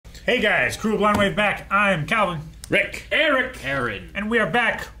Hey guys, Crew of Blind Wave back. I'm Calvin. Rick. Eric. Aaron. And we are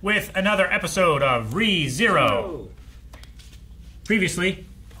back with another episode of Re-Zero. Previously,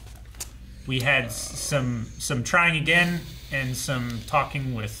 we had some trying again and some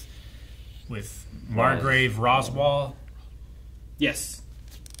talking with Margrave Roswell. Yes.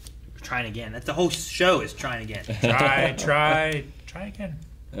 We're trying again. That's the whole show is trying again. Try again.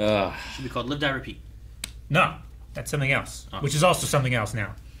 Should be called Live, Die, Repeat. No, that's something else, which is also something else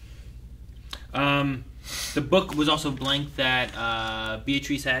now. The book was also blank that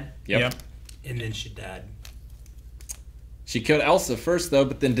Beatrice had. Yep. And then she died. She killed Elsa first, though,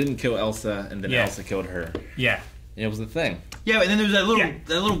 but then didn't kill Elsa, and then Yeah. Elsa killed her. Yeah. It was the thing. Yeah, and then there was that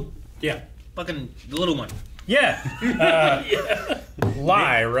Yeah. the little one. Yeah.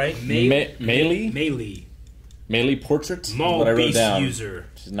 Lie, right? Melee portrait? Is Mall what I wrote beast down. user.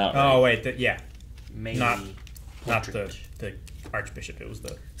 She's not right. Oh, wait. Yeah. Maybe. Not Portrait. the Archbishop. It was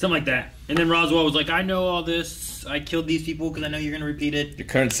the... Something like that. And then Roswell was like, I know all this. I killed these people because I know you're going to repeat it. Your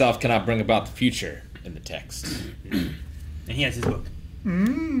current self cannot bring about the future in the text. And he has his book.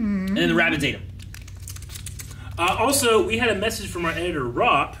 And then the rabbits ate him. Also, we had a message from our editor,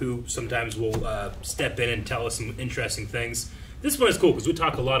 Rob, who sometimes will step in and tell us some interesting things. This one is cool because we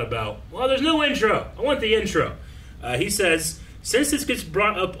talk a lot about, well, there's no intro. I want the intro. He says, since this gets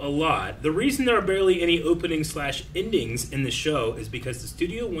brought up a lot, the reason there are barely any openings/endings in the show is because the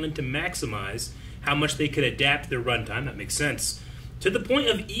studio wanted to maximize how much they could adapt their runtime. That makes sense. To the point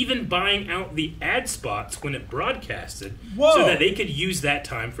of even buying out the ad spots when it broadcasted so that they could use that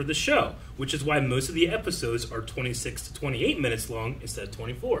time for the show, which is why most of the episodes are 26 to 28 minutes long instead of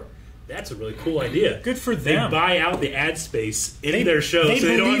 24. That's a really cool idea. Good for They them. buy out the ad space in their show They so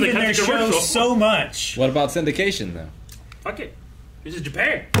they don't have believe to in cut their the show commercial. so much. What about syndication, though? Fuck it. This is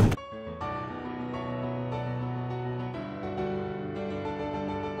Japan.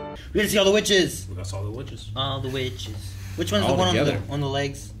 We got to see all the witches. We got all the witches. All the witches. Which one's All the one together. on the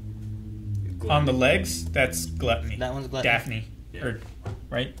legs? On the legs, that's Gluttony. That one's Gluttony. Daphne. Yeah. Or,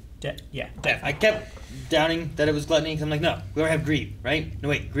 right? Yeah. I kept doubting that it was Gluttony because I'm like, no, we already have greed, right? No,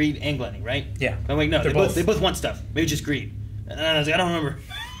 wait, greed and Gluttony, right? Yeah. I'm like, no, They're they both want stuff. Maybe just greed. And I was like, I don't remember.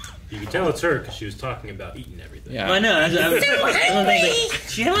 You can tell it's her because she was talking about eating everything. Yeah. Well, I know.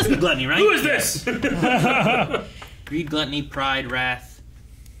 She must be Gluttony, right? Who is this? Greed, Gluttony, Pride, Wrath,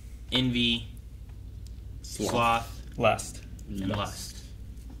 Envy, Sloth, Lust. and Lust.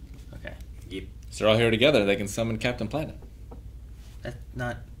 Okay. Yep. So they're all here together. They can summon Captain Planet. That's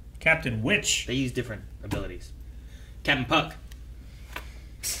not... Captain Witch. They use different abilities. Captain Puck.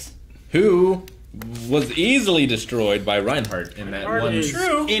 Who was easily destroyed by Reinhardt in that Reinhardt one. is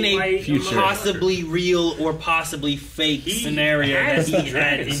True. In a Future. possibly real or possibly fake He scenario that has he the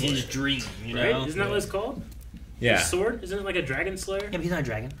had in Dragon his Slayer, dream, you know? Right? Isn't that what it's called? Yeah. His sword? Isn't it like a dragon slayer? Yeah, but he's not a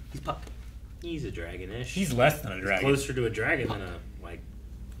dragon. He's Puck. He's a dragon-ish. He's less than a dragon. closer to a dragon than a, like,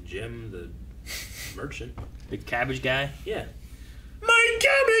 Jim the merchant. The cabbage guy. Yeah. My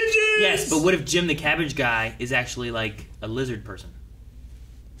cabbages! Yes, but what if Jim the cabbage guy is actually like a lizard person?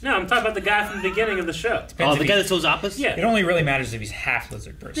 No, I'm talking about the guy from the beginning of the show. Depends The if guy he- that sells oppas? Yeah. It only really matters if he's half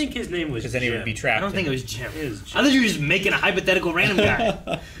lizard I person. think his name was Because then he would be trapped. I don't think it in- was Jim. It is I Jim. thought you were just making a hypothetical random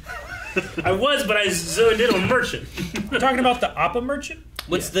guy. I was, but I zoned in on merchant. We're talking about the Appa merchant?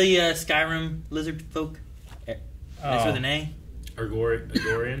 What's the Skyrim lizard folk? That's with an A?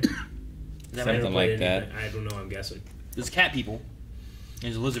 Agorian? Is that Something right? like that. I don't know, I'm guessing. There's cat people.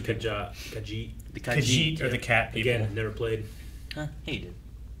 There's lizard people. Khajiit. The Khajiit or the cat people. Again, never played. Huh? Hey, you did.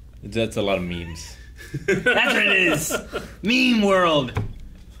 That's a lot of memes. That's what it is. Meme world.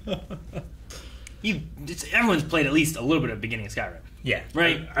 Everyone's played at least a little bit of the beginning of Skyrim, Yeah.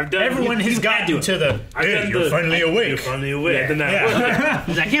 right? I've done. Everyone has you gotten gotta to the, I've hey, done you're the- finally You're awake. finally awake. Yeah. I've done that.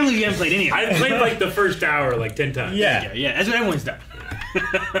 Yeah. I can't believe you haven't played any of it. I've played like the first hour like 10 times. Yeah. Yeah, that's what everyone's done.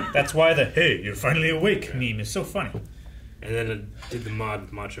 That's why the, hey, you're finally awake meme is so funny. And then I did the mod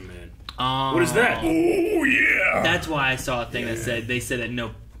with Macho Man. Oh, What is that? Oh, yeah. That's why I saw a thing that said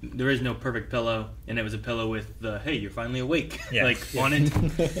that there is no perfect pillow, and it was a pillow with the hey, you're finally awake, Yeah. like on it.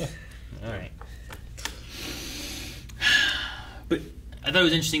 All right. But I thought it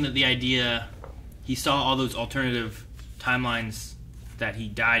was interesting that the idea he saw all those alternative timelines that he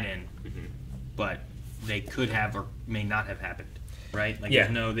died in, but they could have or may not have happened. Right? Like Yeah.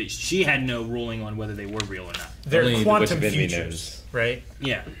 she had no ruling on whether they were real or not. They're Only the quantum Witch of Envy futures, knows. right?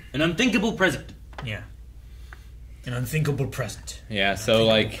 Yeah. An unthinkable present. Yeah. An unthinkable present. Yeah, so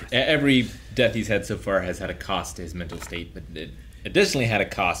like every death he's had so far has had a cost to his mental state, but it additionally had a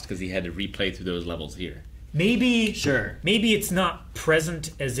cost because he had to replay through those levels here. Maybe Sure. Maybe it's not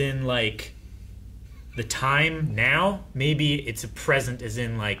present as in like the time now, maybe it's a present as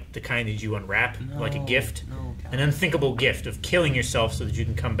in like the kind that you unwrap, like a gift. No, An unthinkable gift of killing yourself so that you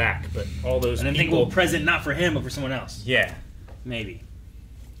can come back. But all those an unthinkable present, not for him, but for someone else. Yeah. Maybe.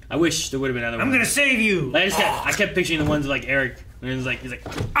 I wish there would have been other ones. I'm gonna save you! Like, I kept picturing the ones like Eric, when he's like, He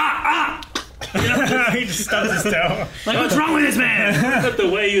just stubs his toe. like, what's wrong with this man? But the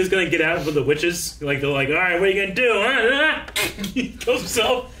way he was going to get out with the witches, like they're like, all right, what are you going to do? Huh? He kills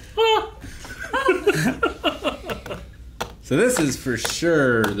himself. So this is for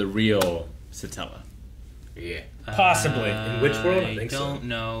sure the real Satella. Yeah. Possibly. In which world? I think I don't so.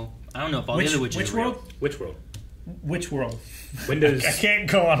 know. I don't know if all the other witches which are real. world? Which world? Which world? Windows. I can't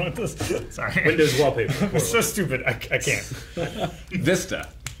go on with this. Sorry. Windows wallpaper. It's so stupid. I can't. Vista.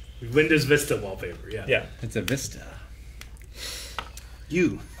 Windows Vista wallpaper. Yeah. Yeah. It's a Vista.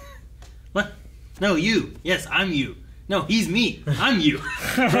 You. What? No, you. Yes, I'm you. No, he's me. I'm you.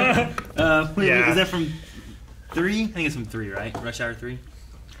 Wait, is that from 3? I think it's from 3, right? Rush Hour 3?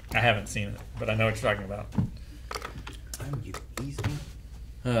 I haven't seen it, but I know what you're talking about. I'm you. He's me.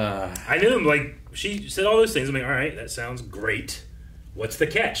 I knew him. Like, she said all those things. I'm like, all right, that sounds great. What's the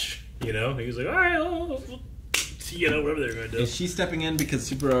catch? You know? He was like, all right, well, you know, whatever they're going to do. Is she stepping in because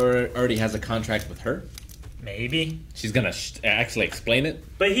Super already has a contract with her? Maybe. She's gonna actually explain it.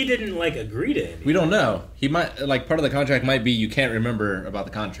 But he didn't, like, agree to anything. We don't know. He might, like, part of the contract might be you can't remember about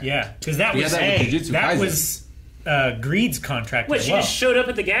the contract. Yeah, because that We was had that with Jujutsu that Kaisen. was Greed's contract What, as she well. just showed up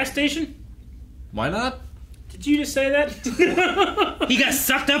at the gas station? Why not? Did you just say that? He got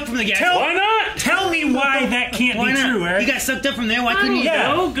sucked up from the gas. Why not? Tell me why that can't Why be not? true, Eric. He got sucked up from there. Why I couldn't don't he? Yeah.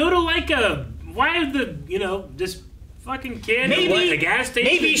 know. Go to, like, why the, you know, this fucking kid Maybe at a gas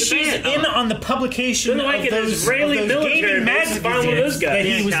station maybe in she's Japan? in on the publication They're like of an those, Israeli of those military gaming base and find one of those magazines guys. that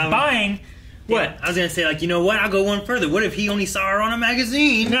he Yeah, was Calvin. buying. What? I was gonna say, like, you know what? I'll go one further. What if he only saw her on a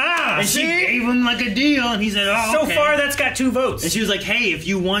magazine? Ah, And she see? gave him like a deal, and he said, "Oh, So okay." far, that's got 2 votes. And she was like, "Hey, if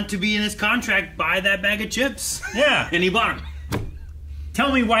you want to be in this contract, buy that bag of chips." Yeah. And he bought them.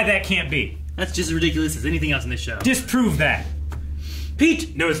 Tell me why that can't be. That's just as ridiculous as anything else in this show. Disprove that.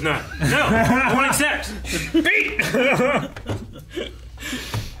 Pete. No, it's not. No, I won't accept.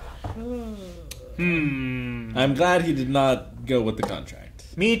 I'm glad he did not go with the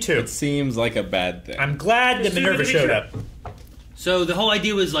contract. Me too. It seems like a bad thing. I'm glad that Just do Minerva the showed intro. up. So the whole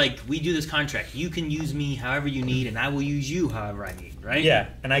idea was like, we do this contract. You can use me however you need, and I will use you however I need. Right? Yeah,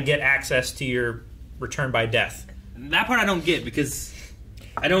 and I get access to your return by death. That part I don't get because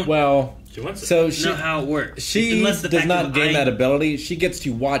I don't Well, She wants it. so she know how it works. she Unless the does fact not gain I- that ability. She gets to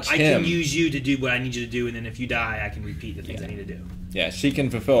watch I him. can use you to do what I need you to do, and then if you die, I can repeat the things I need to do. Yeah, she can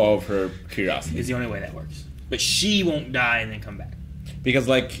fulfill all of her curiosity. Is the only way that works. But she won't die and then come back. Because,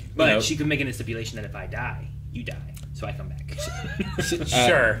 like, But you know, she could make it a stipulation that if I die, you die, so I come back.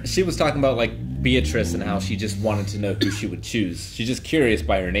 Sure. She was talking about, like, Beatrice and how she just wanted to know who she would choose. She's just curious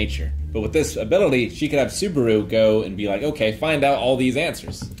by her nature. But with this ability, she could have Subaru go and be like, okay, find out all these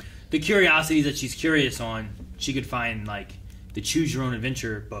answers. The curiosities that she's curious on, she could find like the Choose Your Own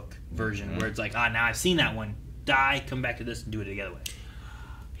Adventure book version, where it's like, now I've seen that one. Die, come back to this, and do it the other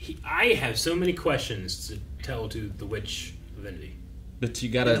way. I have so many questions to tell to the witch divinity. But you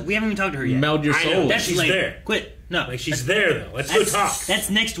gotta We haven't even talked to her yet. meld your I know, souls. That's she's later. there. Quit. No, Like, she's there, though. Let's go talk. That's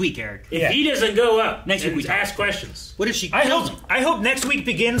next week, Eric. If Yeah. he doesn't go up Next week and we talk. ask questions, What if she I kills hope him? I hope next week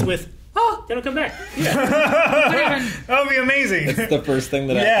begins with then I'll come back. that would be amazing. It's the first thing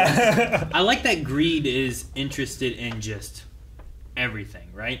that Yeah. I like that Greed is interested in just everything,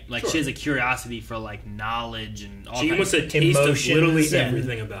 right? Like she has a curiosity for like knowledge and all She kinds wants of a taste of emotions literally and-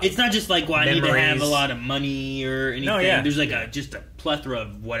 everything about It's it. not just like, well, I need to have a Memories. lot of money or anything. No, yeah. There's like just a plethora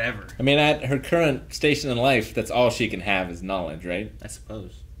of whatever, I mean, at her current station in life, that's all she can have is knowledge, right? I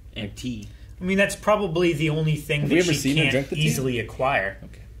suppose. And tea. I mean, that's probably the only thing we that ever she seen her drink can't the tea? easily acquire.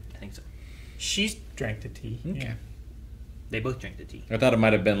 Okay. I think so. She's drank the tea. Okay. Yeah. They both drink the tea. I thought it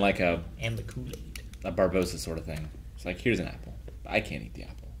might have been like a And the Kool-Aid. Barbosa sort of thing. It's like, here's an apple. But I can't eat the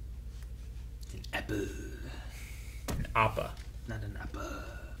apple. An apple. An Appa. Not an apple.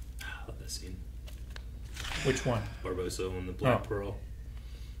 I love that scene. Which one? Barbosa on the Black Oh. Pearl.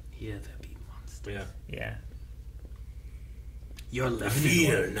 Yeah, that be monster. Yeah. Yeah. You're living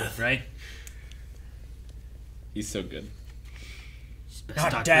Fear in one, nothing. right? He's so good. Best Not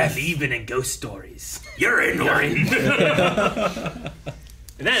start death. believing in ghost stories. You're in one.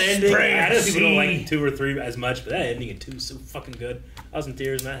 And that ending, I know people don't like 2 or 3 as much, but that ending in 2 is so fucking good. I was in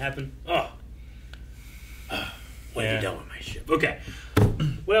tears when that happened. Oh. What have you done with my ship? Okay.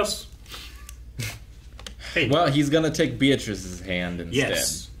 What else? Well, he's gonna take Beatrice's hand instead.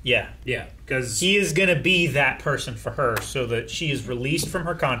 Yes. Yeah. Yeah, because He is going to be that person for her so that she is released from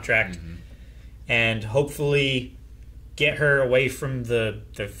her contract and hopefully get her away from the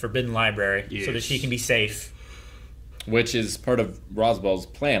Forbidden Library so that she can be safe. Which is part of Roswell's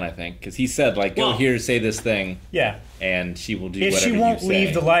plan, I think, because he said, like, go here, say this thing, Yeah. and she will do If whatever she won't you say.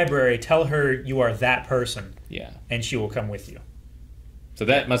 leave the library, tell her you are that person, Yeah. and she will come with you. So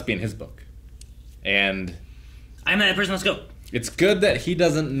that must be in his book. And I'm that person. Let's go. it's good that he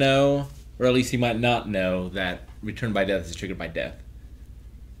doesn't know, or at least he might not know, that Return by Death is triggered by death.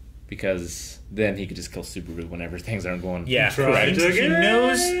 Because then he could just kill Subaru whenever things aren't going correct.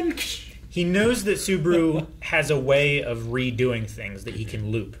 to He knows that Subaru has a way of redoing things that he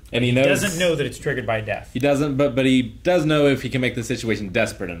can loop. And he doesn't know that it's triggered by death. He doesn't, but he does know if he can make the situation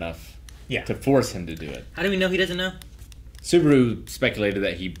desperate enough to force him to do it. How do we know he doesn't know? Subaru speculated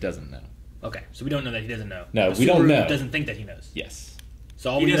that he doesn't know. Okay, so we don't know that he doesn't know. No, But we don't Subaru know. Doesn't think that he knows. Yes.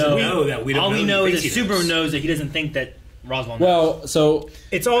 So all He we doesn't know, know that we don't all know we he know is thinks that he Subaru knows. knows that he doesn't think that Roswell knows. Well, so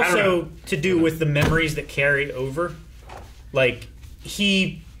It's I don't also know. to do with the memories that carry over. Like,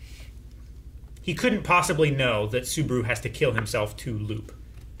 he couldn't possibly know that Subaru has to kill himself to loop.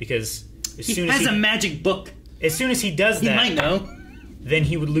 Because as he soon has as a magic book. as soon as he does He that, might know. then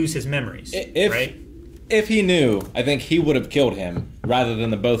he would lose his memories. Right? if he knew, I think he would have killed him rather than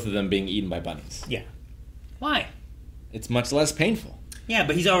the both of them being eaten by bunnies. Yeah. Why? It's much less painful. Yeah,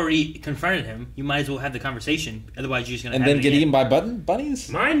 but he's already confronted him. You might as well have the conversation. Otherwise, you're just going to And have then it get again. eaten by bunnies?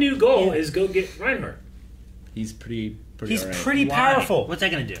 My new goal is go get Reinhardt. He's pretty He's alright. pretty Why? powerful. What's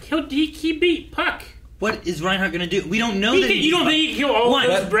that going to do? He beat Puck. What is Reinhardt going to do? We don't know He that can, he you don't think he can kill all One.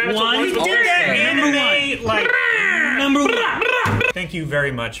 those rabbits One. at once? He with did one that. stone? Number anime, like, Number one. thank you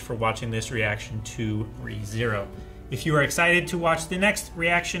very much for watching this reaction to ReZero. If you are excited to watch the next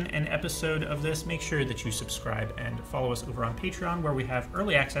reaction and episode of this, make sure that you subscribe and follow us over on Patreon, where we have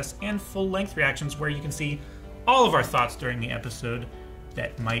early access and full-length reactions where you can see all of our thoughts during the episode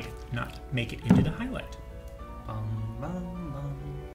that might not make it into the highlight. Bum, bum.